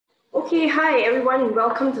Okay, hi everyone, and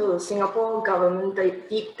welcome to Singapore Government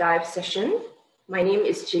Deep Dive session. My name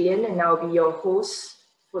is Jillian, and I'll be your host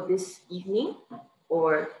for this evening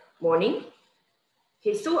or morning.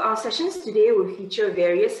 Okay, so our sessions today will feature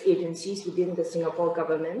various agencies within the Singapore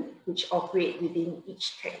government which operate within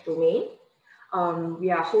each tech domain. We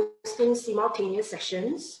are hosting simultaneous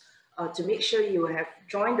sessions to make sure you have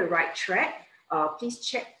joined the right track. Please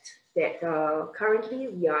check that currently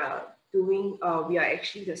we are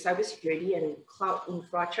actually the cybersecurity and cloud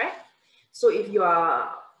infra track. So if you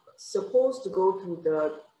are supposed to go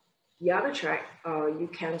to the other track, you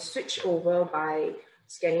can switch over by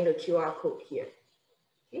scanning the QR code here.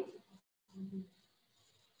 Okay.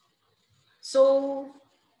 So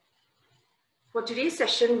for today's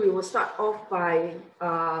session, we will start off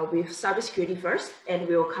with cybersecurity first, and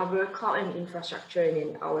we will cover cloud and infrastructure in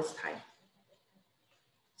an hour's time.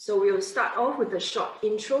 So we will start off with a short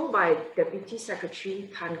intro by Deputy Secretary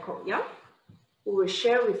Tan Kok Yang, who will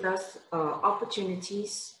share with us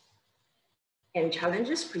opportunities and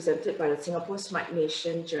challenges presented by the Singapore Smart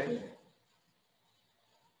Nation journey.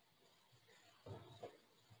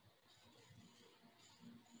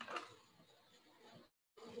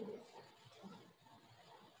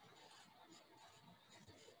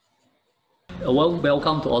 Well,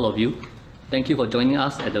 welcome to all of you. Thank you for joining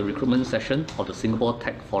us at the recruitment session of the Singapore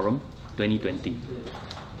Tech Forum 2020.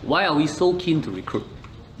 Why are we so keen to recruit?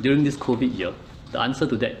 During this COVID year, the answer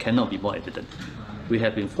to that cannot be more evident. We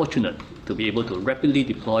have been fortunate to be able to rapidly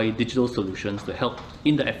deploy digital solutions to help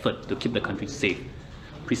in the effort to keep the country safe,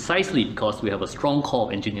 precisely because we have a strong core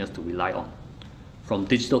of engineers to rely on. From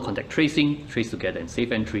digital contact tracing, trace together and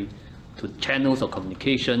safe entry, to channels of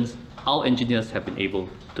communications, our engineers have been able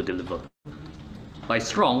to deliver. By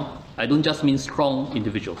strong, I don't just mean strong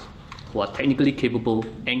individuals who are technically capable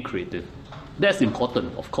and creative. That's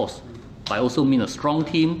important, of course, but I also mean a strong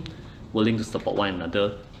team willing to support one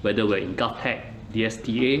another, whether we're in GovTech,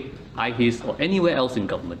 DSTA, IHIS, or anywhere else in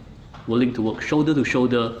government, willing to work shoulder to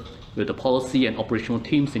shoulder with the policy and operational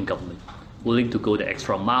teams in government, willing to go the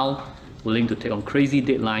extra mile, willing to take on crazy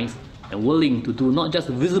deadlines, and willing to do not just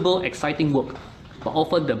visible, exciting work, but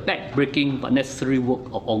often the back-breaking but necessary work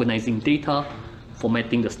of organizing data,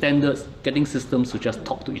 formatting the standards, getting systems to just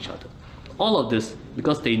talk to each other. All of this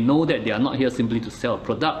because they know that they are not here simply to sell a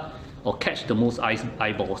product or catch the most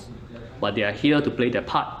eyeballs, but they are here to play their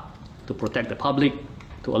part, to protect the public,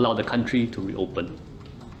 to allow the country to reopen.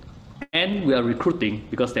 And we are recruiting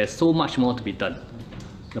because there's so much more to be done.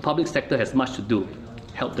 The public sector has much to do,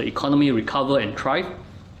 help the economy recover and thrive,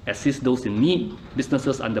 assist those in need,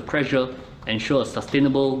 businesses under pressure, ensure a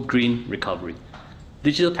sustainable green recovery.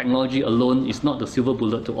 Digital technology alone is not the silver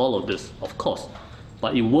bullet to all of this, of course,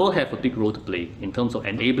 but it will have a big role to play in terms of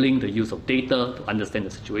enabling the use of data to understand the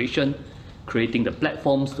situation, creating the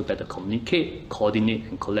platforms to better communicate, coordinate,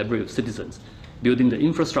 and collaborate with citizens, building the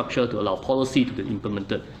infrastructure to allow policy to be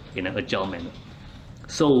implemented in an agile manner.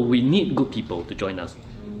 So we need good people to join us,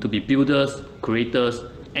 to be builders, creators,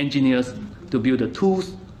 engineers, to build the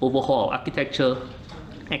tools, overhaul our architecture,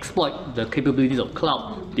 exploit the capabilities of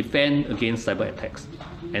cloud, defend against cyber attacks.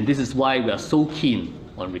 And this is why we are so keen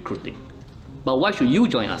on recruiting. But why should you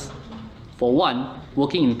join us? For one,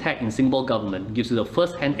 working in tech in Singapore government gives you the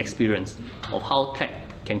first-hand experience of how tech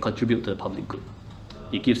can contribute to the public good.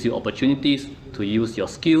 It gives you opportunities to use your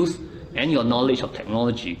skills and your knowledge of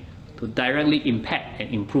technology to directly impact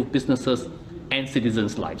and improve businesses and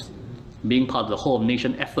citizens' lives. Being part of the whole of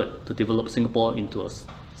nation effort to develop Singapore into a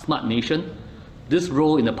smart nation, this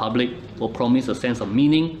role in the public will promise a sense of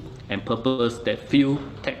meaning and purpose that few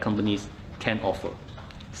tech companies can offer.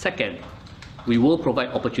 Second, we will provide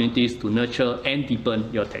opportunities to nurture and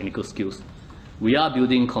deepen your technical skills. We are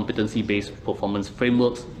building competency-based performance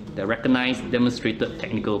frameworks that recognize demonstrated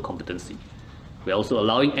technical competency. We're also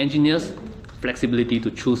allowing engineers flexibility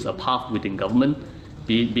to choose a path within government,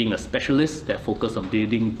 be it being a specialist that focuses on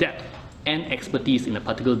building depth and expertise in a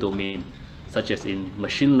particular domain, such as in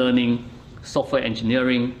machine learning, software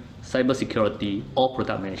engineering, cybersecurity, or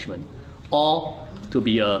product management, or to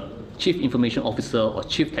be a chief information officer or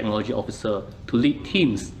chief technology officer to lead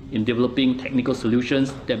teams in developing technical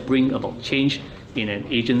solutions that bring about change in an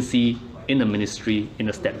agency, in a ministry, in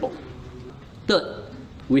a state board. Third,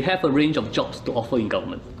 we have a range of jobs to offer in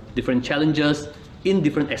government, different challenges in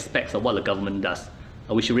different aspects of what the government does,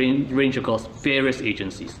 which range across various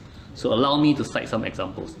agencies. So allow me to cite some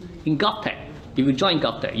examples. In GovTech, if you join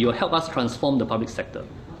GovTech, you will help us transform the public sector,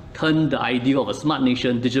 turn the ideal of a smart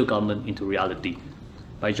nation digital government into reality.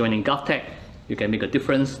 By joining GovTech, you can make a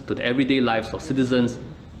difference to the everyday lives of citizens,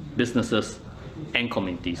 businesses, and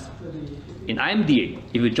communities. In IMDA,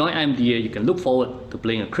 if you join IMDA, you can look forward to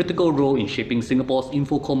playing a critical role in shaping Singapore's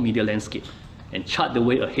Infocom media landscape and chart the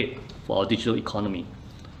way ahead for our digital economy.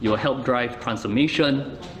 You will help drive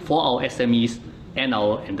transformation for our SMEs and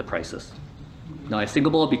our enterprises. Now, as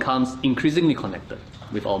Singapore becomes increasingly connected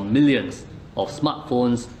with our millions of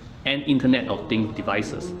smartphones and Internet of Things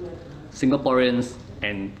devices, Singaporeans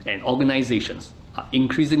and organizations are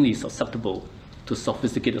increasingly susceptible to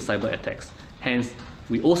sophisticated cyber attacks. Hence,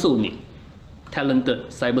 we also need talented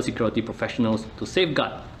cybersecurity professionals to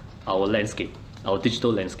safeguard our landscape, our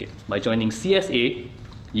digital landscape. By joining CSA,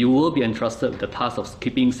 you will be entrusted with the task of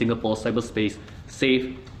keeping Singapore's cyberspace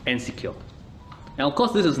safe and secure. And of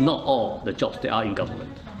course, this is not all the jobs that are in government.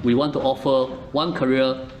 We want to offer one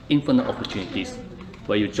career, infinite opportunities,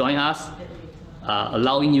 where you join us,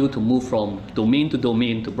 allowing you to move from domain to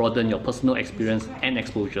domain to broaden your personal experience and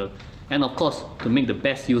exposure, and of course, to make the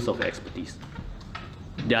best use of your expertise.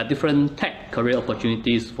 There are different tech career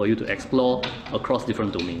opportunities for you to explore across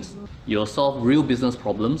different domains. You'll solve real business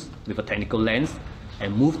problems with a technical lens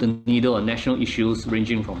and move the needle on national issues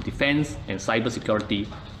ranging from defense and cybersecurity,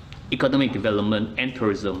 economic development and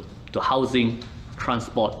tourism, to housing,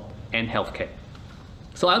 transport, and healthcare.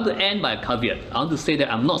 So I want to end by a caveat. I want to say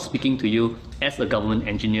that I'm not speaking to you as a government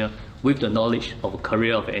engineer with the knowledge of a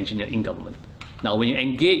career of an engineer in government. Now, when you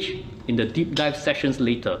engage in the deep dive sessions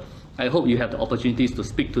later, I hope you have the opportunities to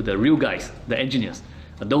speak to the real guys, the engineers,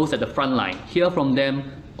 those at the front line, hear from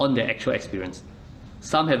them on their actual experience.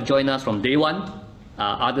 Some have joined us from day one,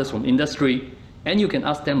 others from industry, and you can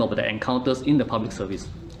ask them about their encounters in the public service,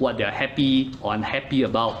 what they are happy or unhappy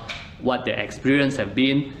about, what their experience have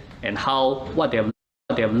been, and how what they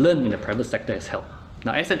have learned in the private sector has helped.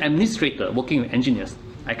 Now, as an administrator working with engineers,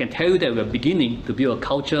 I can tell you that we're beginning to build a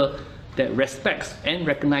culture that respects and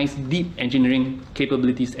recognizes deep engineering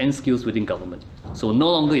capabilities and skills within government. So no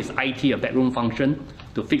longer is IT a backroom function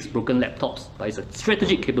to fix broken laptops, but it's a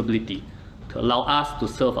strategic capability to allow us to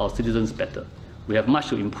serve our citizens better. We have much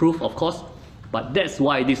to improve, of course, but that's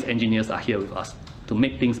why these engineers are here with us, to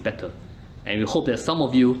make things better. And we hope that some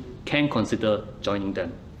of you can consider joining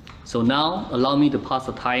them. So now, allow me to pass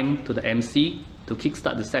the time to the MC to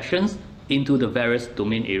kickstart the sessions into the various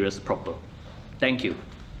domain areas proper. Thank you.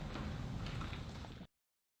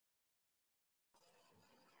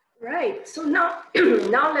 Right, so now,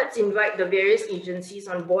 now let's invite the various agencies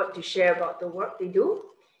on board to share about the work they do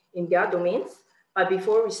in their domains. But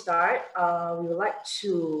before we start, we would like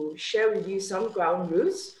to share with you some ground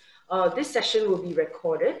rules. This session will be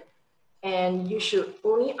recorded, and you should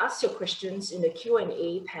only ask your questions in the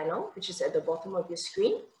Q&A panel, which is at the bottom of your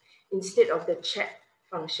screen, instead of the chat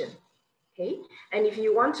function. Okay, and if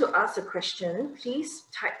you want to ask a question, please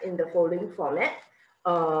type in the following format.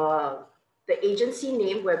 The agency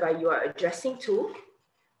name whereby you are addressing to,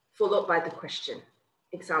 followed by the question.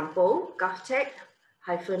 Example, GovTech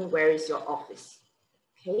 - where is your office?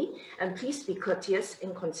 Okay, and please be courteous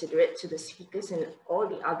and considerate to the speakers and all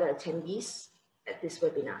the other attendees at this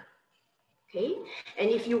webinar. Okay, and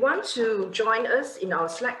if you want to join us in our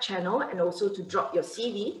Slack channel and also to drop your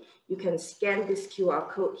CV, you can scan this QR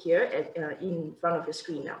code here in front of the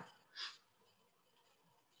screen now.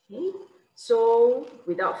 Okay. So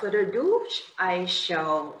without further ado, I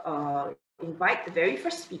shall invite the very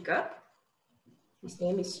first speaker. His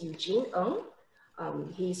name is Eugene Ng.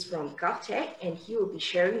 He's from GovTech, and he will be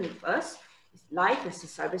sharing with us his life as a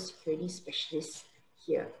cybersecurity specialist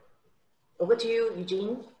here. Over to you,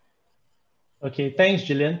 Eugene. Okay, thanks,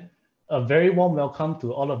 Gillian. A very warm welcome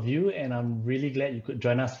to all of you, and I'm really glad you could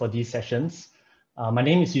join us for these sessions. My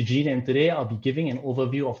name is Eugene, and today I'll be giving an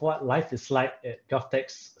overview of what life is like at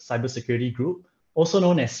GovTech's Cybersecurity Group, also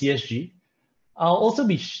known as CSG. I'll also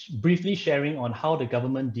be briefly sharing on how the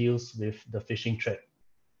government deals with the phishing threat.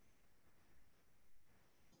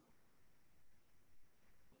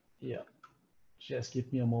 Yeah, just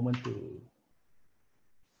give me a moment to...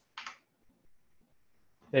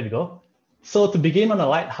 There we go. So to begin on a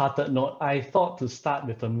light-hearted note, I thought to start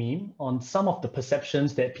with a meme on some of the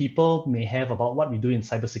perceptions that people may have about what we do in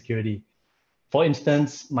cybersecurity. For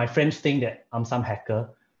instance, my friends think that I'm some hacker.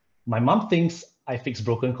 My mom thinks I fix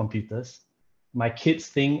broken computers. My kids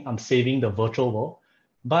think I'm saving the virtual world.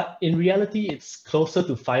 But in reality, it's closer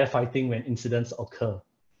to firefighting when incidents occur.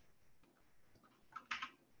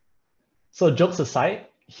 So jokes aside,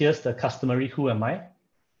 here's the customary who am I.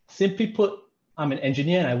 Simply put, I'm an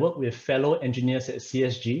engineer and I work with fellow engineers at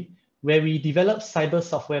CSG, where we develop cyber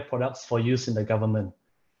software products for use in the government.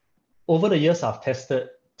 Over the years, I've tested,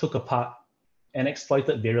 took apart, and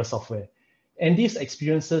exploited various software. And these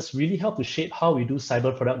experiences really help to shape how we do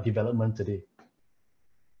cyber product development today.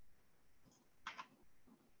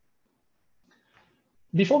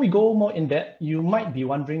 Before we go more in depth, you might be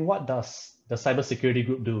wondering, what does the cybersecurity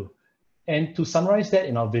group do? And to summarize that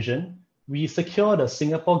in our vision, we secure the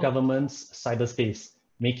Singapore government's cyberspace,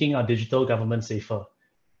 making our digital government safer.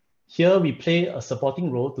 Here, we play a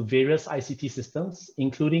supporting role to various ICT systems,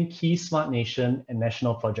 including key smart nation and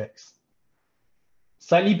national projects.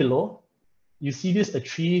 Slightly below, you see this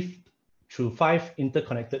achieved through 5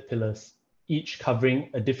 interconnected pillars, each covering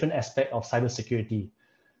a different aspect of cybersecurity,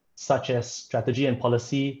 such as strategy and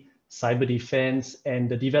policy, cyber defense, and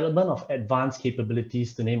the development of advanced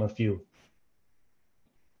capabilities, to name a few.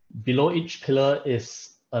 Below each pillar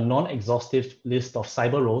is a non-exhaustive list of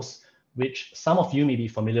cyber roles, which some of you may be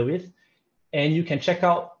familiar with, and you can check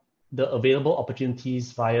out the available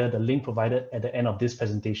opportunities via the link provided at the end of this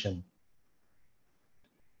presentation.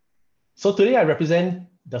 So today I represent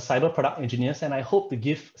the cyber product engineers, and I hope to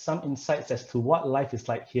give some insights as to what life is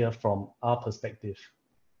like here from our perspective.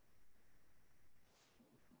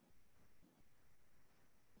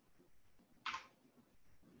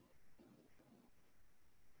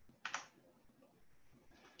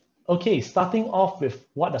 Okay, starting off with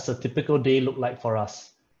what does a typical day look like for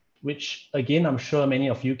us, which again, I'm sure many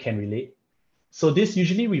of you can relate. So this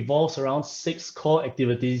usually revolves around 6 core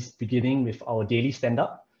activities, beginning with our daily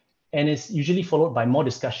stand-up, and is usually followed by more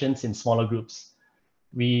discussions in smaller groups.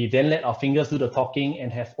 We then let our fingers do the talking and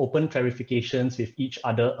have open clarifications with each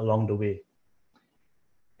other along the way.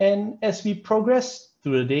 And as we progress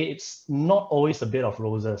through the day, it's not always a bed of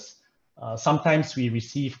roses. Sometimes we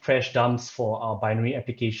receive crash dumps for our binary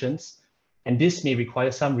applications, and this may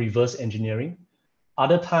require some reverse engineering.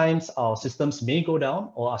 Other times our systems may go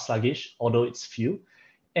down or are sluggish, although it's few,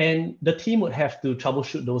 and the team would have to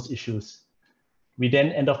troubleshoot those issues. We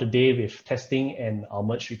then end off the day with testing and our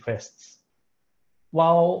merge requests.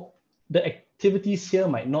 While the activities here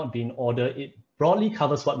might not be in order, it broadly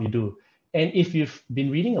covers what we do. And if you've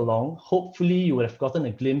been reading along, hopefully you would have gotten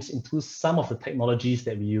a glimpse into some of the technologies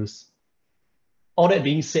that we use. All that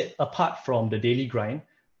being said, apart from the daily grind,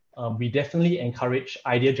 we definitely encourage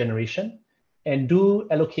idea generation and do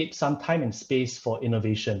allocate some time and space for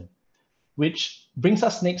innovation, which brings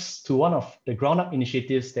us next to one of the ground-up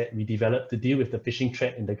initiatives that we developed to deal with the phishing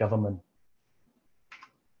threat in the government.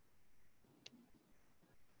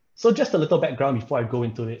 So just a little background before I go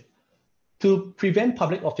into it. To prevent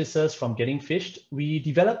public officers from getting phished, we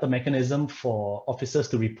developed a mechanism for officers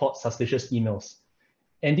to report suspicious emails.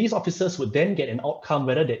 And these officers would then get an outcome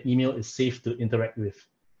whether that email is safe to interact with.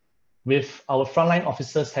 With our frontline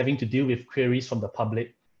officers having to deal with queries from the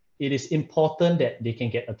public, it is important that they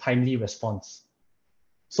can get a timely response.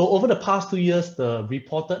 So over the past 2 years, the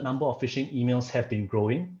reported number of phishing emails have been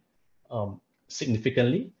growing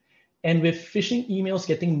significantly. And with phishing emails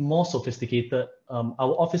getting more sophisticated, our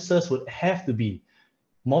officers would have to be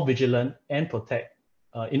more vigilant and protect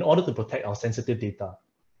in order to protect our sensitive data.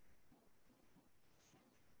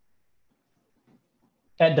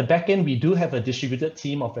 At the back end, we do have a distributed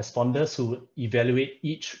team of responders who evaluate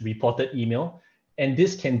each reported email, and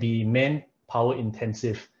this can be manpower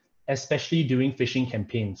intensive, especially during phishing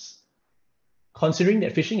campaigns. Considering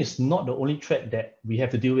that phishing is not the only threat that we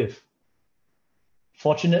have to deal with.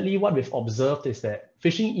 Fortunately, what we've observed is that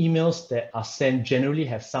phishing emails that are sent generally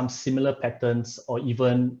have some similar patterns or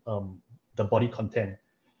even the body content.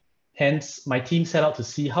 Hence, my team set out to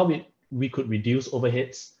see how we could reduce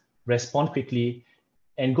overheads, respond quickly,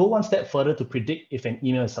 and go one step further to predict if an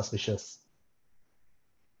email is suspicious.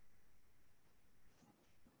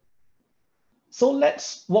 So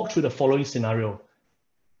let's walk through the following scenario.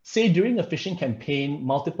 Say during a phishing campaign,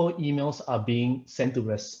 multiple emails are being sent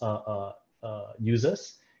to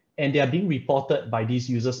users, and they are being reported by these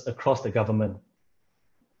users across the government.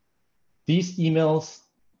 These emails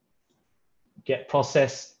get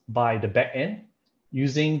processed by the backend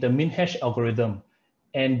using the min-hash algorithm,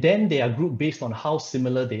 and then they are grouped based on how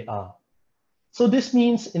similar they are. So this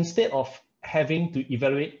means instead of having to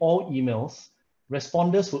evaluate all emails,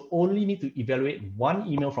 responders will only need to evaluate one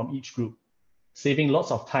email from each group, saving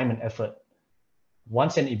lots of time and effort.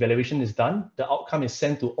 Once an evaluation is done, the outcome is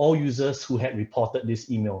sent to all users who had reported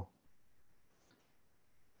this email.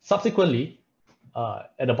 Subsequently,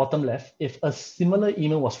 at the bottom left, if a similar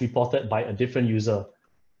email was reported by a different user,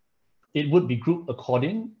 it would be grouped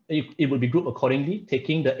accordingly,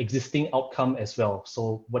 taking the existing outcome as well.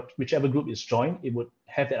 So whichever group is joined, it would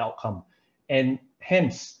have that outcome. And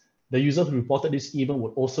hence, the user who reported this email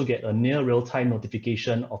would also get a near real-time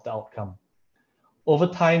notification of the outcome. Over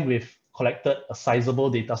time, we've collected a sizable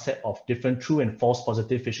data set of different true and false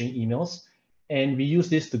positive phishing emails, and we use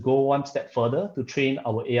this to go one step further to train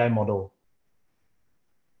our AI model.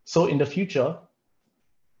 So in the future,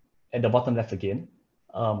 at the bottom left again,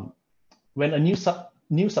 When a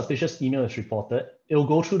new suspicious email is reported, it will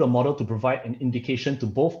go through the model to provide an indication to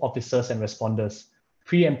both officers and responders,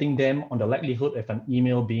 preempting them on the likelihood of an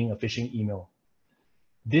email being a phishing email.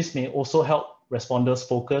 This may also help responders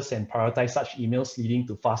focus and prioritize such emails, leading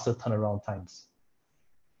to faster turnaround times.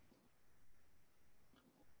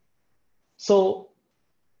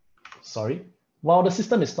 While the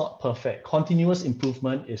system is not perfect, continuous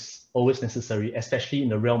improvement is always necessary, especially in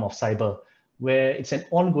the realm of cyber, where it's an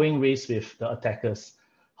ongoing race with the attackers.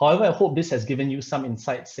 However, I hope this has given you some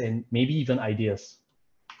insights and maybe even ideas.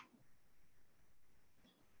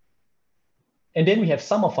 And then we have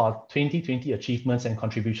some of our 2020 achievements and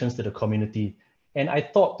contributions to the community. And I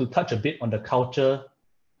thought to touch a bit on the culture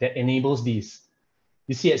that enables these.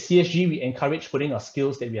 You see, at CSG, we encourage putting our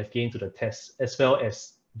skills that we have gained to the test, as well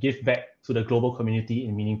as give back to the global community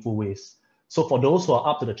in meaningful ways. So for those who are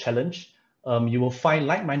up to the challenge, you will find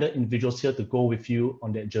like-minded individuals here to go with you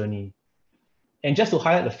on that journey. And just to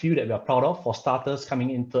highlight a few that we are proud of, for starters,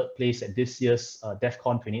 coming in third place at this year's DEF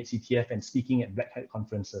CON 28 CTF and speaking at Black Hat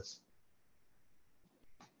conferences.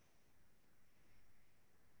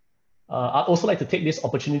 I'd also like to take this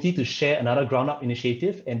opportunity to share another ground-up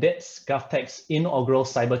initiative, and that's GovTech's inaugural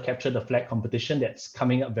Cyber Capture the Flag competition that's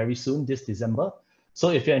coming up very soon, this December. So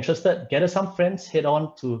if you're interested, gather some friends, head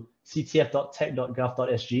on to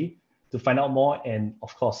ctf.tech.gov.sg to find out more and,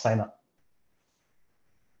 of course, sign up.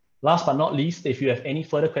 Last but not least, if you have any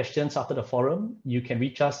further questions after the forum, you can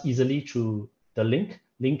reach us easily through the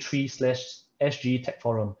link.tree/SG Tech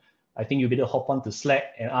Forum. I think you'll be able to hop on to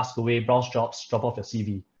Slack and ask away, browse jobs, drop off your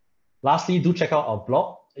CV. Lastly, do check out our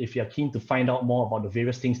blog if you're keen to find out more about the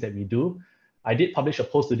various things that we do. I did publish a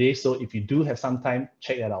post today, so if you do have some time,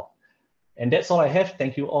 check that out. And that's all I have.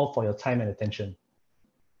 Thank you all for your time and attention.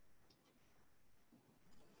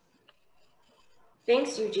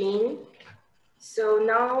 Thanks, Eugene. So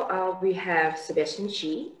now we have Sebastian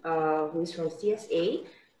Chi, who is from CSA.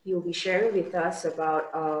 He will be sharing with us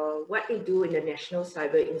about what they do in the National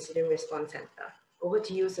Cyber Incident Response Center. Over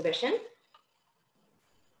to you, Sebastian.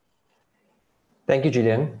 Thank you,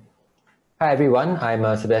 Gillian. Hi, everyone.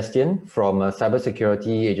 I'm Sebastian from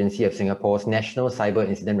Cybersecurity Agency of Singapore's National Cyber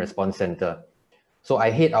Incident Response Center. So I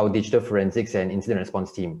head our digital forensics and incident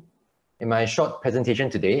response team. In my short presentation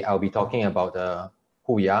today, I'll be talking about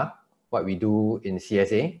who we are, what we do in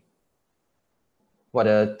CSA, what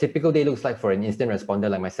a typical day looks like for an incident responder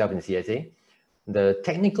like myself in CSA, the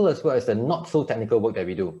technical as well as the not so technical work that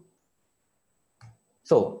we do.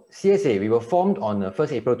 So CSA, we were formed on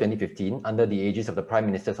 1st April 2015 under the aegis of the Prime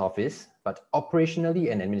Minister's Office, but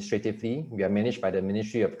operationally and administratively, we are managed by the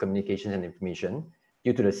Ministry of Communications and Information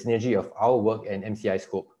due to the synergy of our work and MCI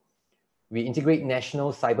scope. We integrate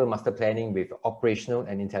national cyber master planning with operational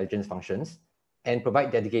and intelligence functions and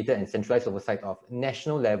provide dedicated and centralized oversight of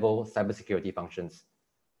national level cybersecurity functions.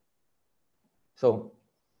 So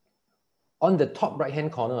on the top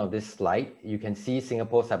right-hand corner of this slide, you can see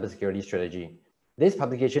Singapore's cybersecurity strategy. This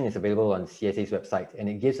publication is available on CSA's website, and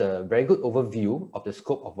it gives a very good overview of the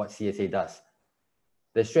scope of what CSA does.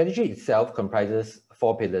 The strategy itself comprises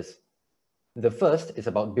 4 pillars. The first is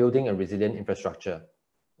about building a resilient infrastructure.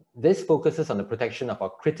 This focuses on the protection of our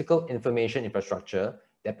critical information infrastructure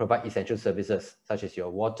that provide essential services, such as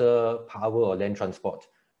your water, power, or land transport.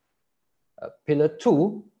 Pillar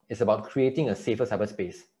 2 is about creating a safer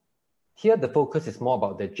cyberspace. Here, the focus is more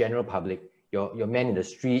about the general public, your man in the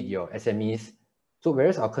street, your SMEs. So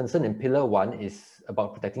whereas our concern in Pillar 1 is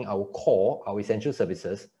about protecting our core, our essential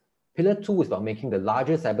services, Pillar 2 is about making the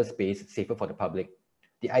larger cyberspace safer for the public.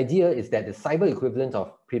 The idea is that the cyber equivalent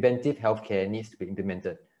of preventive healthcare needs to be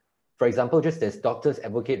implemented. For example, just as doctors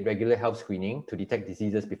advocate regular health screening to detect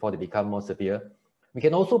diseases before they become more severe, we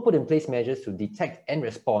can also put in place measures to detect and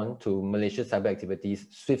respond to malicious cyber activities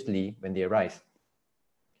swiftly when they arise.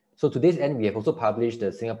 So to this end, we have also published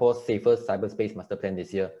the Singapore Safer Cyberspace Master Plan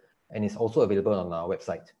this year, and it's also available on our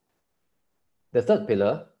website. The third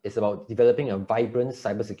pillar is about developing a vibrant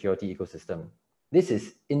cybersecurity ecosystem. This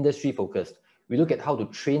is industry focused. We look at how to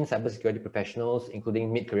train cybersecurity professionals,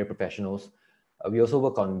 including mid-career professionals. We also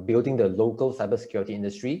work on building the local cybersecurity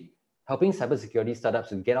industry, helping cybersecurity startups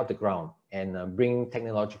to get off the ground and bring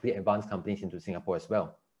technologically advanced companies into Singapore as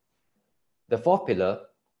well. The fourth pillar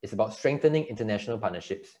is about strengthening international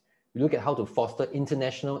partnerships. We look at how to foster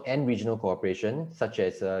international and regional cooperation, such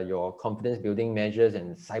as your confidence building measures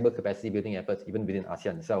and cyber capacity building efforts, even within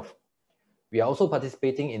ASEAN itself. We are also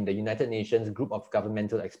participating in the United Nations Group of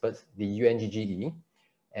Governmental Experts, the UNGGE,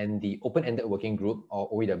 and the Open-Ended Working Group, or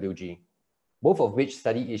OEWG, both of which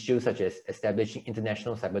study issues such as establishing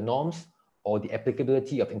international cyber norms or the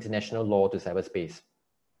applicability of international law to cyberspace.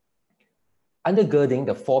 Undergirding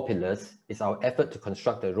the 4 pillars is our effort to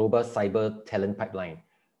construct a robust cyber talent pipeline,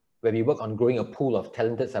 where we work on growing a pool of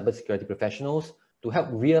talented cybersecurity professionals to help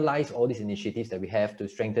realize all these initiatives that we have to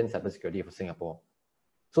strengthen cybersecurity for Singapore.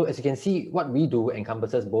 So as you can see, what we do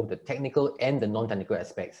encompasses both the technical and the non-technical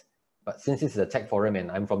aspects. But since this is a tech forum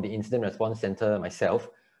and I'm from the Incident Response Center myself,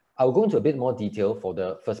 I'll go into a bit more detail for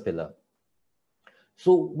the first pillar.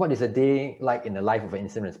 So what is a day like in the life of an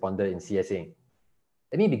incident responder in CSA?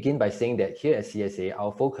 Let me begin by saying that here at CSA,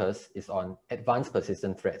 our focus is on advanced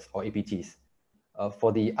persistent threats, or APTs.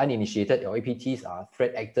 For the uninitiated, our APTs are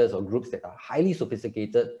threat actors or groups that are highly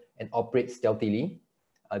sophisticated and operate stealthily.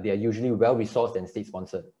 They are usually well-resourced and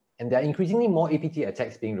state-sponsored. And there are increasingly more APT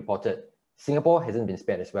attacks being reported. Singapore hasn't been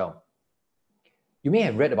spared as well. You may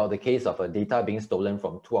have read about the case of data being stolen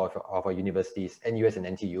from 2 of our universities, NUS and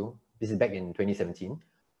NTU. This is back in 2017.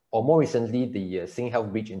 Or more recently, the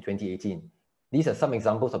SingHealth breach in 2018. These are some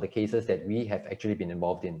examples of the cases that we have actually been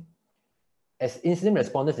involved in. As incident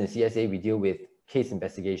responders in CSA, we deal with case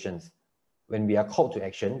investigations. When we are called to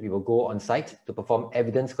action, we will go on site to perform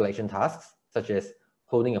evidence collection tasks, such as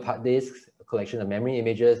cloning of hard disks, collection of memory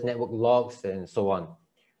images, network logs, and so on.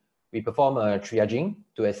 We perform triaging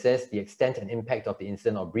to assess the extent and impact of the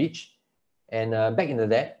incident or breach. And back in the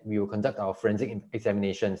lab, we will conduct our forensic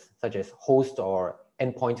examinations, such as host or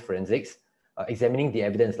endpoint forensics, examining the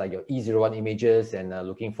evidence like your E01 images and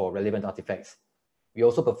looking for relevant artifacts. We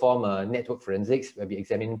also perform network forensics, where we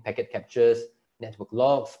examine packet captures, network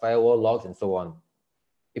logs, firewall logs, and so on.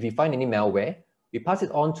 If we find any malware, we pass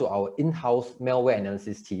it on to our in-house malware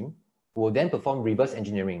analysis team, who will then perform reverse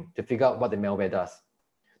engineering to figure out what the malware does.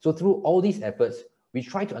 So through all these efforts, we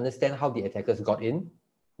try to understand how the attackers got in,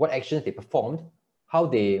 what actions they performed, how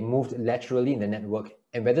they moved laterally in the network,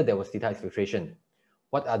 and whether there was data exfiltration.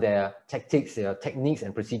 What are their tactics, their techniques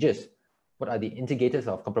and procedures? What are the indicators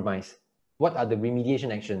of compromise? What are the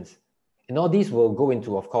remediation actions? And all these will go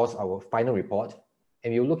into, of course, our final report,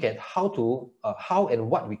 and we'll look at how and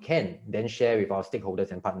what we can then share with our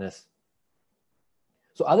stakeholders and partners.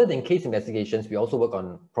 So other than case investigations, we also work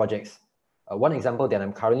on projects. One example that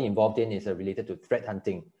I'm currently involved in is related to threat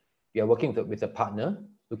hunting. We are working with a partner,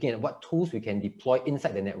 looking at what tools we can deploy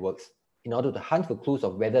inside the networks in order to hunt for clues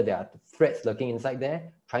of whether there are threats lurking inside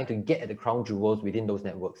there, trying to get at the crown jewels within those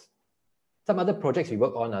networks. Some other projects we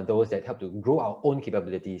work on are those that help to grow our own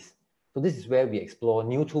capabilities. So this is where we explore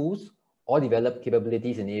new tools or develop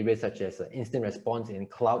capabilities in areas such as incident response in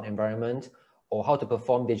cloud environment, or how to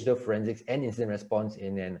perform digital forensics and incident response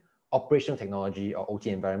in an operational technology or OT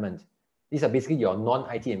environment. These are basically your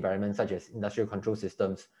non-IT environments, such as industrial control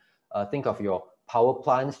systems. Think of your power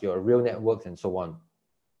plants, your rail networks, and so on.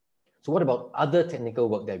 So what about other technical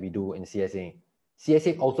work that we do in CSA?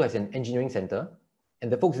 CSA also has an engineering center,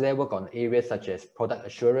 and the folks there work on areas such as product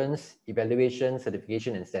assurance, evaluation,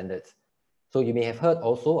 certification, and standards. So you may have heard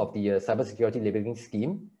also of the Cybersecurity Labeling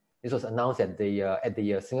Scheme. This was announced at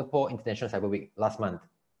the Singapore International Cyber Week last month.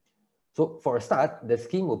 So for a start, the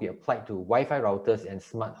scheme will be applied to Wi-Fi routers and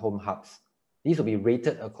smart home hubs. These will be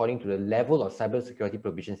rated according to the level of cybersecurity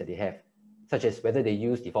provisions that they have, such as whether they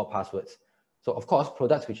use default passwords. So of course,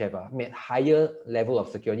 products which have met higher level of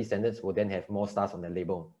security standards will then have more stars on the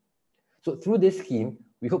label. So through this scheme,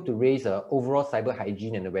 we hope to raise overall cyber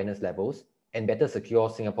hygiene and awareness levels and better secure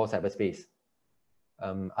Singapore cyberspace.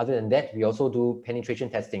 Other than that, we also do penetration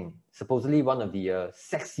testing, supposedly one of the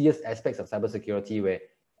sexiest aspects of cybersecurity, where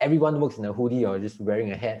everyone works in a hoodie or just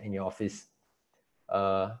wearing a hat in your office.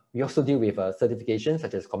 We also deal with certifications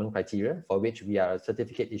such as common criteria, for which we are a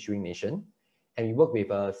certificate issuing nation. And we work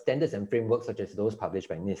with standards and frameworks such as those published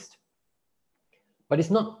by NIST. But it's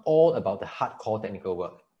not all about the hardcore technical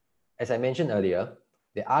work. As I mentioned earlier,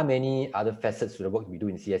 there are many other facets to the work we do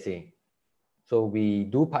in CSA. So we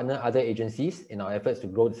do partner other agencies in our efforts to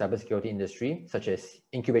grow the cybersecurity industry, such as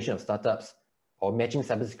incubation of startups or matching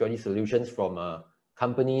cybersecurity solutions from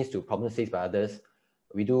companies to problems faced by others.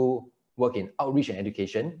 We do work in outreach and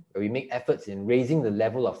education, where we make efforts in raising the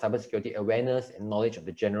level of cybersecurity awareness and knowledge of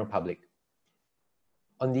the general public.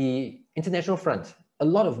 On the international front, a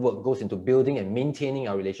lot of work goes into building and maintaining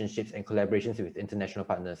our relationships and collaborations with international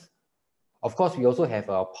partners. Of course, we also have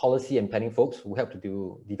our policy and planning folks who help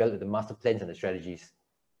to develop the master plans and the strategies.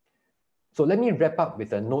 So let me wrap up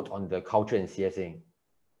with a note on the culture in CSA.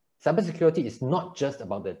 Cybersecurity is not just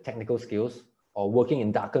about the technical skills or working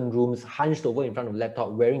in darkened rooms, hunched over in front of a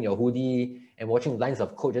laptop, wearing your hoodie and watching lines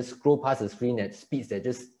of code just scroll past the screen at speeds that are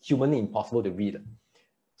just humanly impossible to read.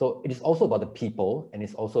 So it is also about the people, and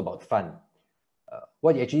it's also about fun.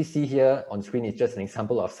 What you actually see here on screen is just an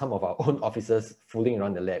example of some of our own officers fooling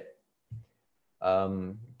around the lab.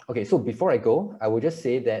 Okay, so before I go, I will just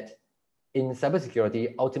say that In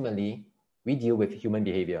cybersecurity, ultimately, we deal with human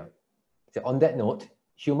behavior. So on that note,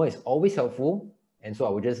 humor is always helpful, and so I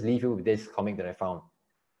will just leave you with this comic that I found.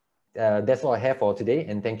 That's all I have for today,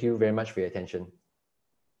 and thank you very much for your attention.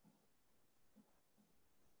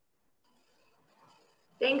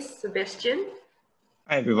 Thanks, Sebastian.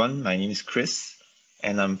 Hi everyone, my name is Chris,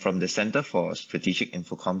 and I'm from the Center for Strategic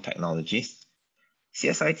Infocom Technologies.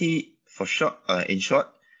 CSIT, in short,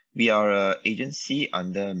 we are an agency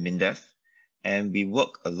under MINDEF, and we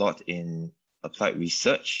work a lot in applied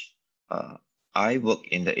research. I work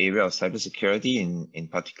in the area of cybersecurity, in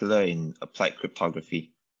particular in applied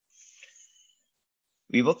cryptography.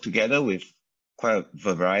 We work together with quite a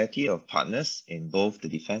variety of partners in both the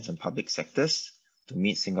defense and public sectors to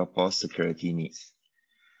meet Singapore's security needs.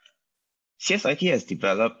 CSIT has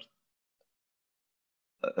developed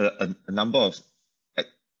a number of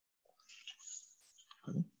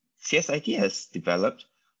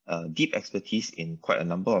deep expertise in quite a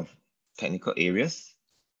number of technical areas.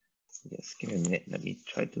 Just give me a minute. Let me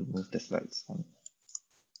try to move the slides on.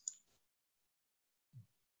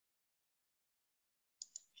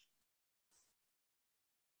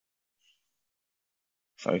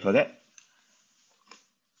 Sorry for that.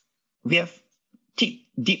 We have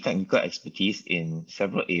deep technical expertise in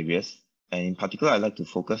several areas, and in particular, I'd like to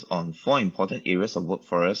focus on 4 important areas of work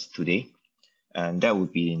for us today, and that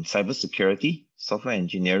would be in cybersecurity, software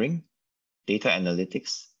engineering, data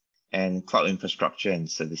analytics, and cloud infrastructure and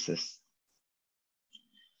services.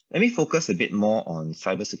 Let me focus a bit more on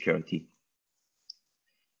cybersecurity.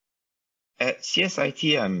 At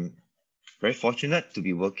CSIT, I'm very fortunate to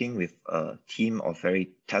be working with a team of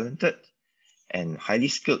very talented and highly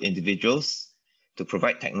skilled individuals to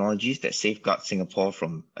provide technologies that safeguard Singapore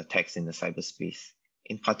from attacks in the cyberspace.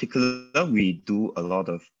 In particular, we do a lot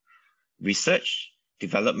of research,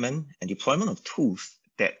 development, and deployment of tools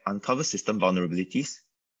that uncover system vulnerabilities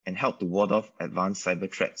and help to ward off advanced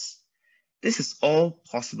cyber threats. This is all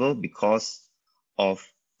possible because of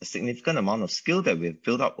a significant amount of skill that we've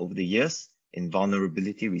built up over the years in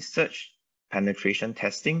vulnerability research, penetration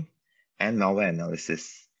testing, and malware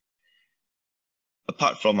analysis.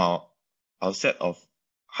 Apart from our set of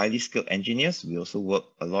highly skilled engineers, we also work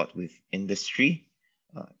a lot with industry.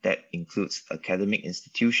 That includes academic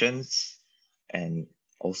institutions and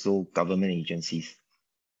also government agencies.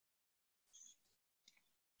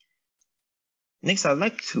 Next, I'd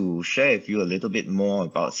like to share with you a little bit more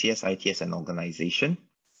about CSIT as an organization.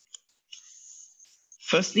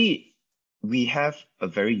 Firstly, we have a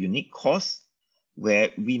very unique cause where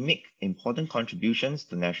we make important contributions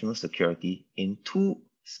to national security in 2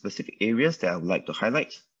 specific areas that I would like to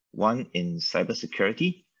highlight. One in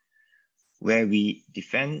cybersecurity, where we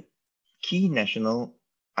defend key national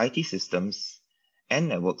IT systems and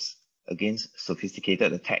networks against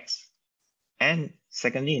sophisticated attacks. And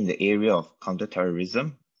secondly, in the area of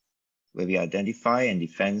counterterrorism, where we identify and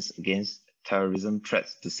defend against terrorism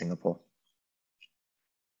threats to Singapore.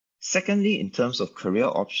 Secondly, in terms of career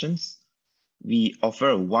options, we offer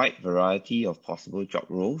a wide variety of possible job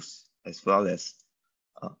roles, as well as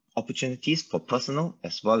opportunities for personal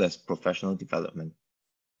as well as professional development.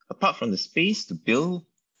 Apart from the space to build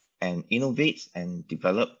and innovate and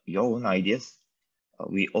develop your own ideas,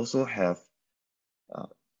 we also have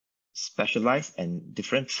specialized and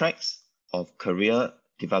different tracks of career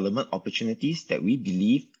development opportunities that we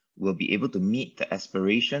believe will be able to meet the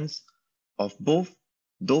aspirations of both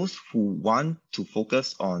those who want to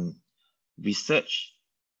focus on research,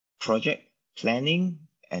 project planning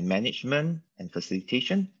and management and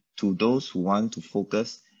facilitation, to those who want to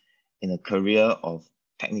focus in a career of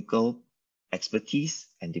technical expertise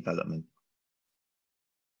and development.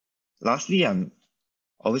 Lastly, I'm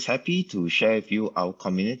always happy to share with you our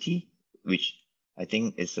community, which I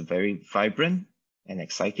think is a very vibrant and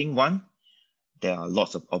exciting one. There are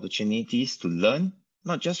lots of opportunities to learn,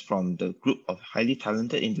 not just from the group of highly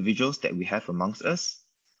talented individuals that we have amongst us,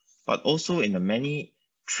 but also in the many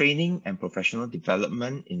training and professional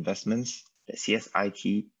development investments that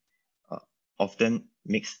CSIT often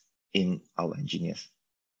makes in our engineers.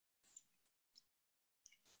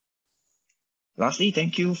 Lastly,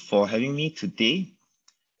 thank you for having me today.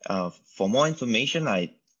 For more information,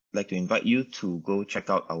 I'd like to invite you to go check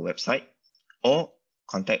out our website or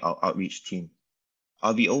contact our outreach team.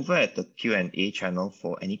 I'll be over at the Q&A channel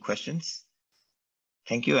for any questions.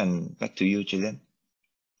 Thank you, and back to you, Gillian.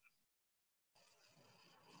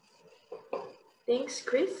 Thanks,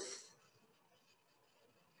 Chris.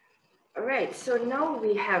 All right, so now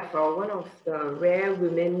we have one of the rare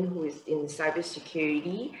women who is in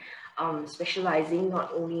cybersecurity, specializing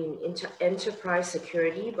not only in enterprise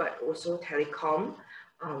security, but also telecom.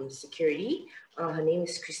 Security. Her name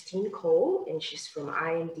is Christine Cole, and she's from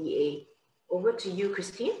IMDA. Over to you,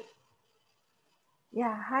 Christine.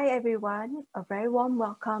 Yeah, hi everyone. A very warm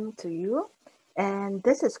welcome to you. And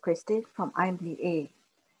this is Christine from IMDA.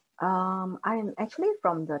 I'm actually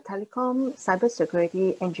from the Telecom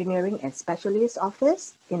Cybersecurity Engineering and Specialist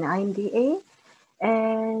Office in IMDA.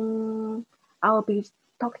 And I'll be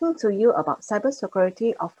talking to you about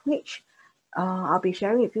cybersecurity, of which I'll be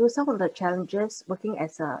sharing with you some of the challenges working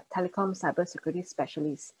as a telecom cybersecurity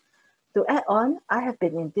specialist. To add on, I have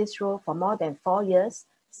been in this role for more than 4 years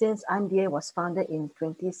since IMDA was founded in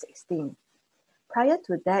 2016. Prior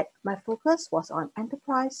to that, my focus was on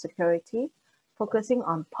enterprise security, focusing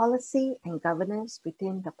on policy and governance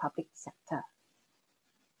within the public sector.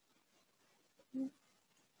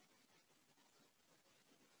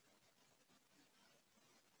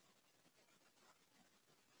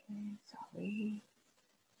 Okay, sorry.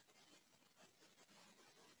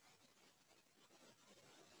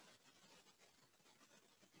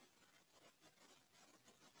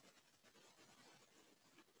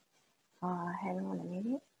 Hang on a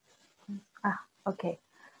minute. Okay.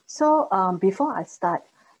 So before I start,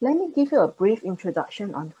 let me give you a brief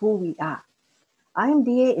introduction on who we are.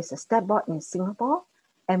 IMDA is a state board in Singapore,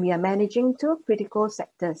 and we are managing two critical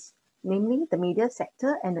sectors, namely the media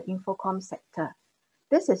sector and the infocom sector.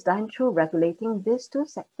 This is done through regulating these two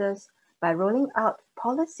sectors by rolling out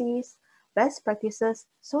policies, best practices,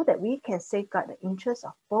 so that we can safeguard the interests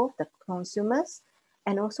of both the consumers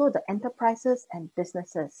and also the enterprises and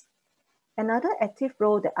businesses. Another active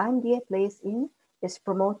role that IMDA plays in is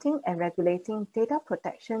promoting and regulating data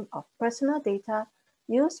protection of personal data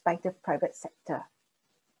used by the private sector.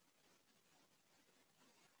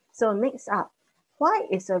 So next up, why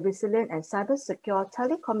is a resilient and cyber-secure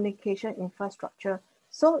telecommunication infrastructure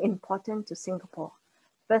so important to Singapore?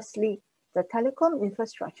 Firstly, the telecom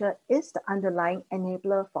infrastructure is the underlying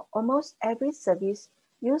enabler for almost every service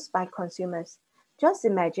used by consumers. Just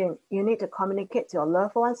imagine you need to communicate to your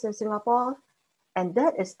loved ones in Singapore, and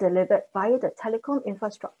that is delivered via the telecom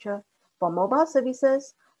infrastructure for mobile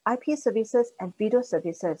services, IP services, and video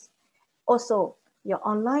services. Also, your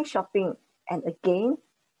online shopping, and again,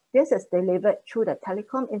 this is delivered through the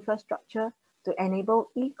telecom infrastructure to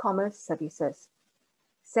enable e-commerce services.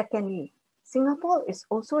 Secondly, Singapore is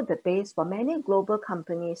also the base for many global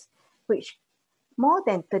companies, which more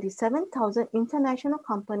than 37,000 international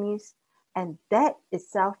companies, and that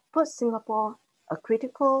itself puts Singapore a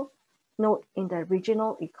critical node in the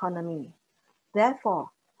regional economy.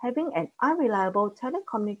 Therefore, having an unreliable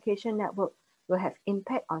telecommunication network will have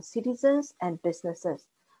impact on citizens and businesses,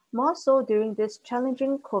 more so during this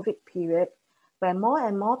challenging COVID period, where more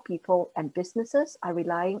and more people and businesses are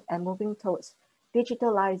relying and moving towards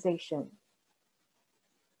digitalization.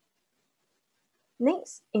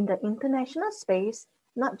 Next, in the international space,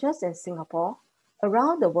 not just in Singapore,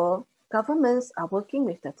 around the world, governments are working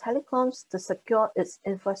with the telecoms to secure its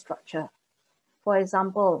infrastructure. For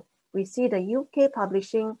example, we see the UK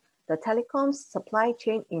publishing the telecoms supply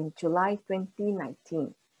chain in July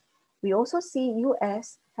 2019. We also see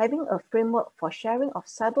US having a framework for sharing of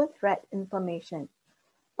cyber threat information.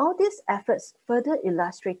 All these efforts further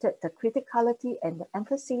illustrated the criticality and the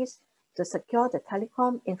emphasis to secure the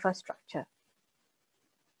telecom infrastructure.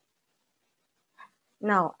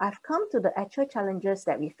 Now, I've come to the actual challenges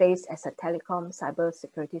that we face as a telecom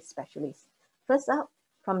cybersecurity specialist. First up,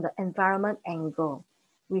 from the environment angle,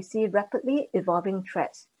 we see rapidly evolving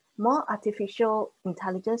threats, more artificial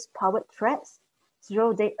intelligence-powered threats,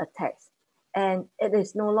 zero-day attacks, and it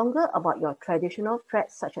is no longer about your traditional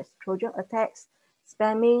threats such as Trojan attacks,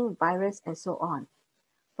 spamming, virus, and so on.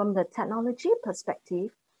 From the technology perspective,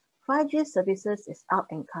 5G services is up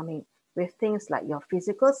and coming, with things like your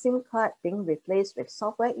physical SIM card being replaced with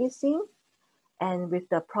software eSIM, and with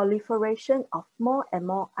the proliferation of more and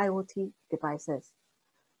more IoT devices.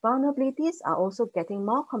 Vulnerabilities are also getting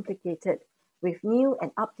more complicated with new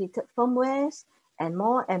and updated firmwares and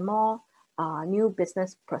more new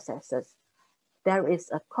business processes. There is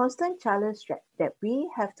a constant challenge that we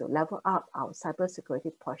have to level up our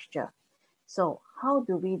cybersecurity posture. So how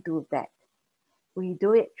do we do that? We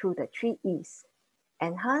do it through the 3 E's: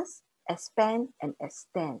 enhance, expand, and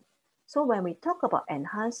extend. So when we talk about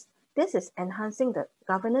enhance, this is enhancing the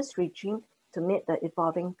governance regime to meet the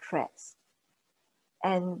evolving threats.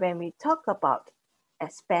 And when we talk about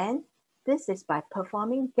expand, this is by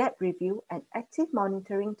performing gap review and active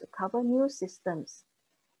monitoring to cover new systems.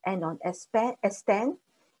 And on extend,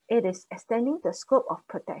 it is extending the scope of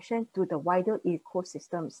protection to the wider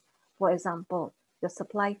ecosystems. For example, the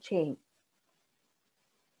supply chain.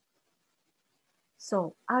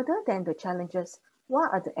 So other than the challenges,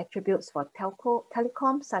 what are the attributes for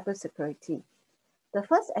telecom cybersecurity? The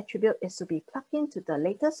first attribute is to be plugged into the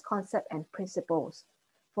latest concept and principles.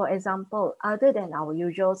 For example, other than our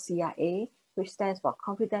usual CIA, which stands for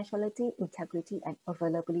confidentiality, integrity, and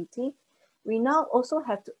availability, we now also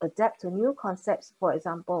have to adapt to new concepts, for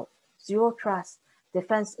example, zero trust,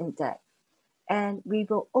 defense in depth. And we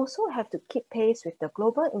will also have to keep pace with the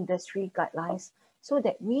global industry guidelines so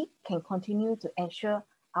that we can continue to ensure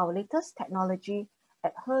our latest technology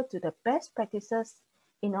adhere to the best practices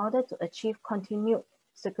in order to achieve continued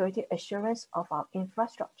security assurance of our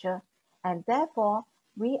infrastructure, and therefore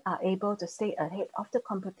we are able to stay ahead of the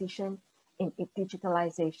competition in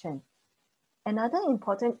digitalization. Another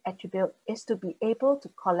important attribute is to be able to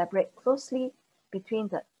collaborate closely between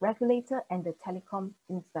the regulator and the telecom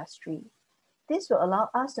industry. This will allow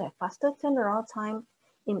us to have faster turnaround time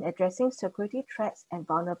in addressing security threats and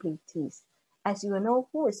vulnerabilities, as you will know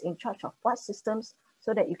who is in charge of what systems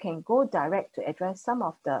so that you can go direct to address some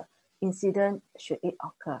of the incident should it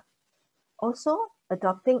occur. Also,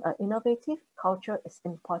 adopting an innovative culture is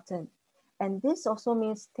important, and this also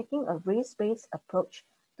means taking a risk-based approach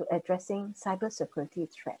to addressing cybersecurity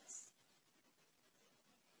threats.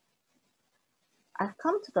 I've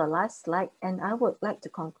come to the last slide, and I would like to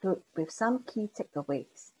conclude with some key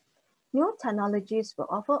takeaways. New technologies will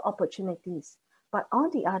offer opportunities, but on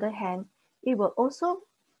the other hand, it will also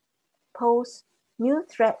pose new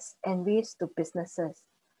threats and risks to businesses,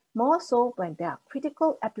 more so when there are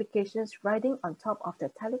critical applications riding on top of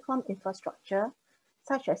the telecom infrastructure,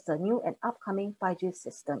 such as the new and upcoming 5G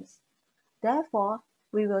systems. Therefore,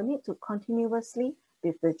 we will need to continuously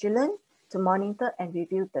be vigilant to monitor and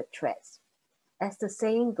review the threats. As the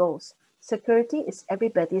saying goes, security is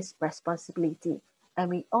everybody's responsibility, and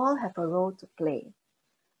we all have a role to play.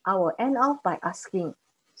 I will end off by asking,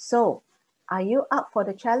 so, are you up for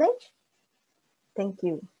the challenge? Thank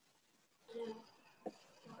you.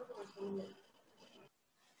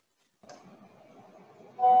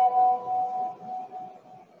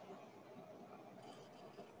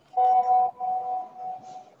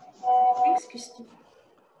 Thanks, Christine.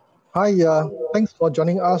 Hi, thanks for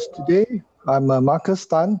joining us today. I'm Marcus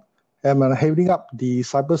Tan, and I'm heading up the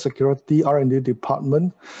Cybersecurity R&D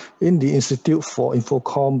department in the Institute for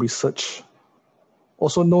Infocom Research,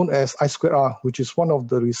 also known as I2R, which is one of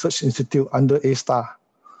the research institute under A*STAR.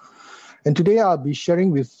 And today I'll be sharing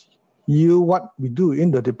with you what we do in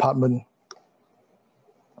the department.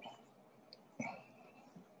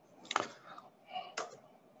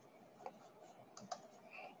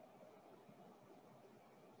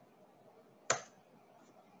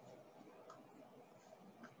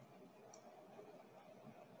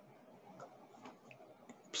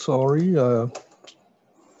 Sorry.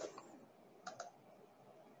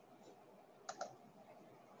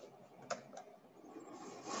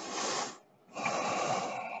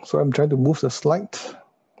 So I'm trying to move the slide.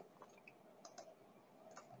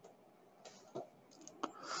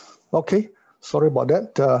 Okay, sorry about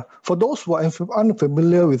that. For those who are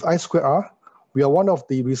unfamiliar with I2R, we are one of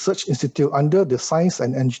the research institute under the Science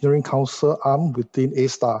and Engineering Council arm within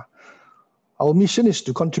A*STAR. Our mission is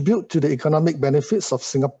to contribute to the economic benefits of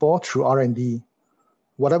Singapore through R&D.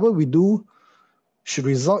 Whatever we do should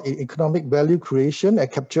result in economic value creation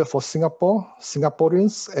and capture for Singapore,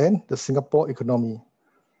 Singaporeans, and the Singapore economy.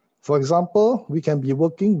 For example, we can be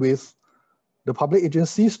working with the public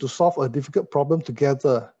agencies to solve a difficult problem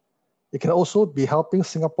together. It can also be helping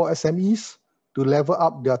Singapore SMEs to level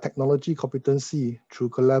up their technology competency through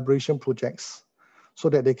collaboration projects so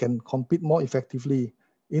that they can compete more effectively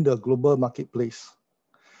in the global marketplace.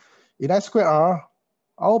 In I2R,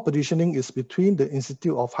 our positioning is between the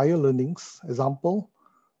Institute of Higher Learnings, example,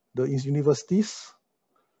 the universities,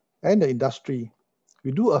 and the industry.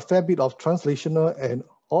 We do a fair bit of translational and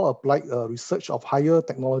or applied research of higher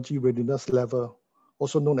technology readiness level,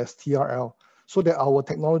 also known as TRL, so that our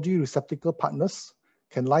technology receptacle partners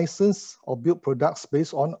can license or build products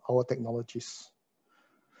based on our technologies.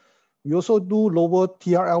 We also do lower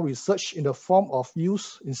TRL research in the form of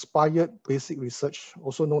use-inspired basic research,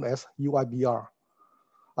 also known as UIBR.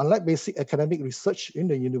 Unlike basic academic research in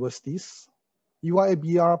the universities,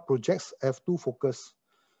 UIBR projects have two focus: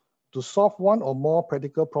 to solve one or more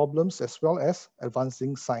practical problems as well as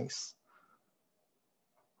advancing science.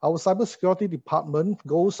 Our cybersecurity department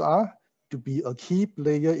goals are to be a key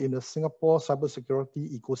player in the Singapore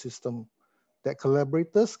cybersecurity ecosystem that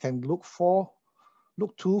collaborators can look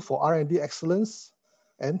to for R&D excellence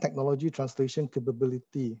and technology translation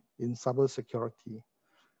capability in cybersecurity,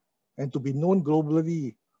 and to be known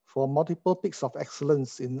globally for multiple peaks of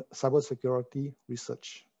excellence in cybersecurity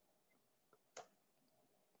research.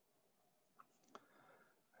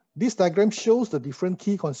 This diagram shows the different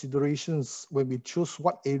key considerations when we choose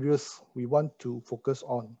what areas we want to focus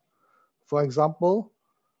on. For example,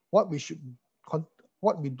 what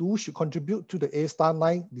we do should contribute to the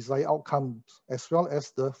A*9 desired outcomes, as well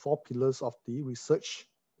as the 4 pillars of the Research,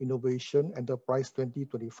 Innovation, Enterprise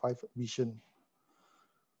 2025 vision.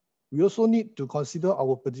 We also need to consider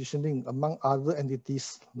our positioning among other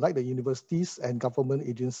entities like the universities and government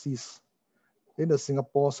agencies in the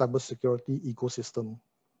Singapore cybersecurity ecosystem.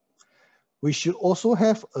 We should also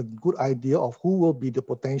have a good idea of who will be the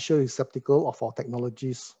potential receptacle of our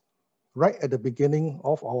technologies right at the beginning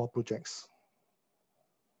of our projects.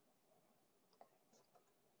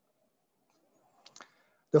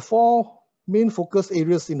 The 4 main focus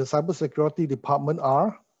areas in the cybersecurity department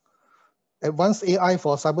are advanced AI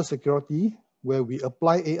for cybersecurity, where we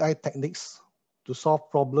apply AI techniques to solve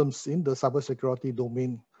problems in the cybersecurity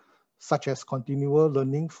domain, such as continual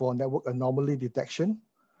learning for network anomaly detection,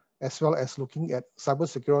 as well as looking at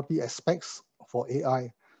cybersecurity aspects for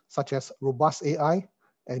AI, such as robust AI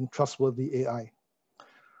and trustworthy AI.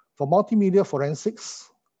 For multimedia forensics,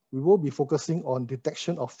 we will be focusing on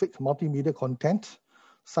detection of fake multimedia content,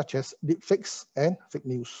 such as deepfakes and fake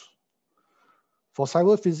news. For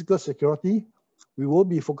cyber physical security, we will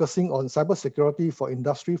be focusing on cybersecurity for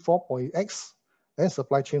Industry 4.x and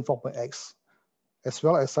Supply Chain 4.x, as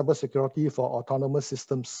well as cybersecurity for autonomous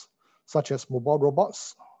systems, such as mobile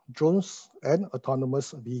robots, drones, and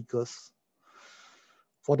autonomous vehicles.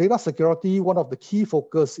 For data security, one of the key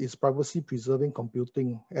focus is privacy-preserving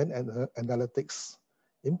computing and analytics,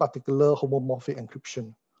 in particular homomorphic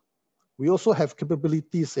encryption. We also have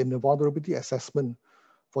capabilities in the vulnerability assessment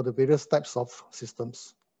for the various types of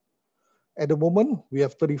systems. At the moment, we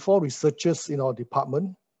have 34 researchers in our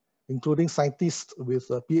department, including scientists with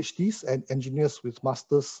PhDs and engineers with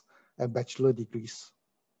master's and bachelor degrees.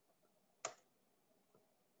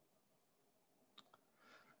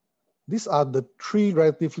 These are the 3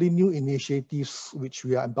 relatively new initiatives which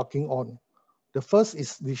we are embarking on. The first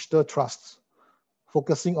is digital trust,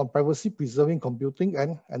 focusing on privacy-preserving computing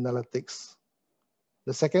and analytics.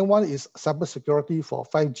 The second one is cybersecurity for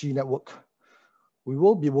 5G network. We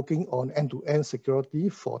will be working on end-to-end security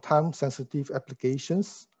for time-sensitive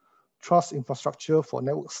applications, trust infrastructure for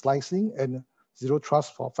network slicing, and zero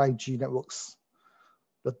trust for 5G networks.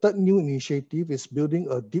 The third new initiative is building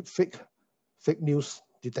a deepfake fake news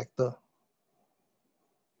detector.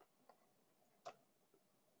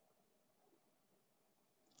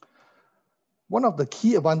 One of the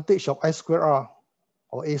key advantages of I2R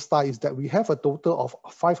or A* is that we have a total of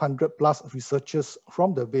 500 plus researchers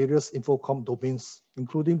from the various Infocom domains,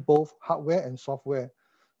 including both hardware and software,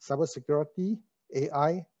 cybersecurity,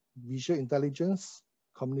 AI, visual intelligence,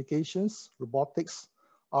 communications, robotics,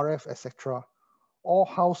 RF, etc., all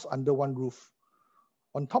housed under one roof.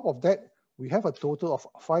 On top of that, we have a total of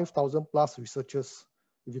 5,000 plus researchers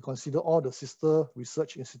if you consider all the sister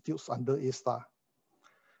research institutes under A*.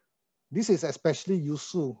 This is especially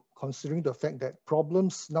useful considering the fact that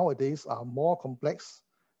problems nowadays are more complex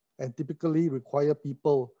and typically require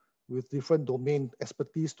people with different domain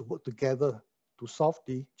expertise to work together to solve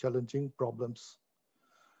the challenging problems.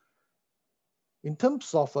 In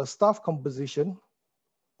terms of staff composition,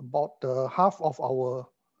 about half of our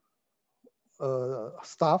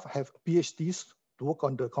staff have PhDs to work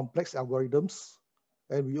on the complex algorithms,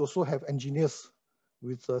 and we also have engineers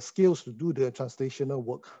with skills to do the translational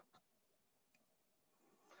work.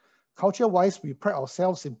 Culture-wise, we pride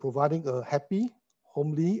ourselves in providing a happy,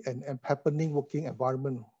 homely, and happening working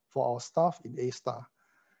environment for our staff in A*.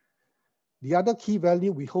 The other key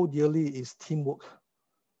value we hold dearly is teamwork.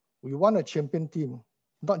 We want a champion team,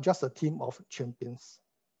 not just a team of champions.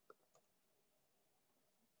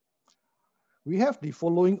 We have the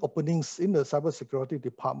following openings in the cybersecurity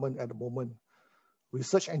department at the moment: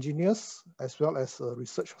 research engineers, as well as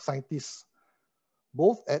research scientists,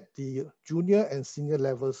 both at the junior and senior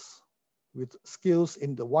levels, with skills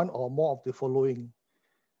in the one or more of the following: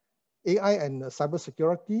 AI and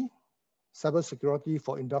cybersecurity, cybersecurity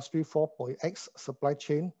for Industry 4.x, supply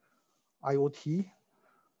chain, IoT,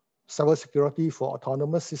 cybersecurity for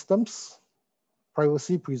autonomous systems,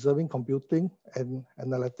 privacy-preserving computing and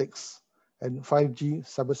analytics, and 5G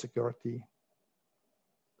cybersecurity.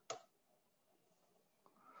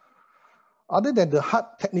 Other than the hard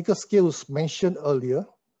technical skills mentioned earlier,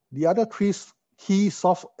 the other 3 key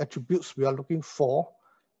soft attributes we are looking for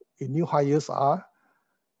in new hires are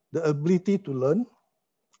the ability to learn,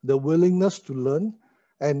 the willingness to learn,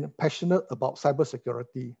 and passionate about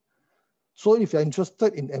cybersecurity. So if you're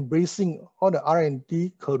interested in embracing all the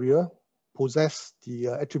R&D career, possess the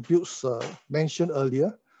attributes mentioned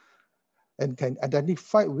earlier, and can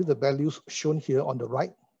identify with the values shown here on the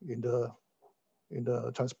right in the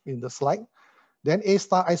slide, then A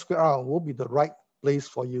star I square R will be the right place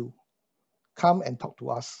for you. Come and talk to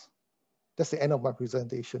us. That's the end of my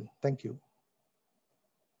presentation. Thank you.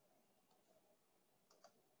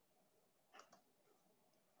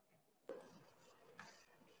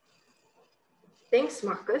 Thanks,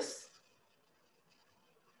 Marcus.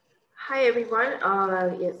 Hi, everyone.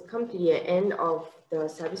 It's come to the end of the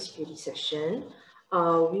cybersecurity session.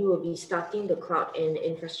 We will be starting the cloud and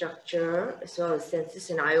infrastructure as well as census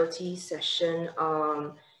and IoT session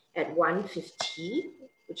at 1:50,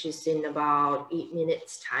 which is in about 8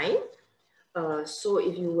 minutes time. So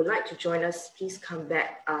if you would like to join us, please come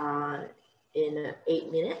back in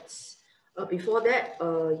 8 minutes. Before that,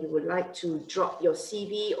 you would like to drop your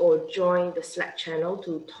CV or join the Slack channel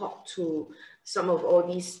to talk to some of all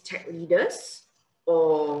these tech leaders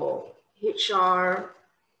or HR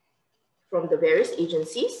from the various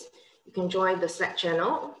agencies, you can join the Slack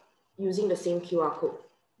channel using the same QR code.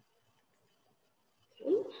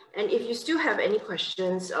 Okay. And if you still have any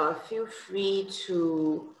questions, feel free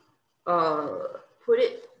to put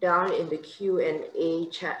it down in the Q&A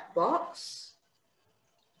chat box.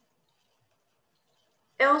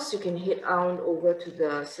 Else you can head on over to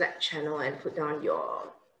the Slack channel and put down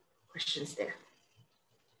your questions there.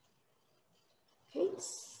 Okay,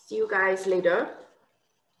 see you guys later.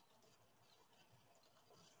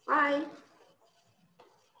 Bye.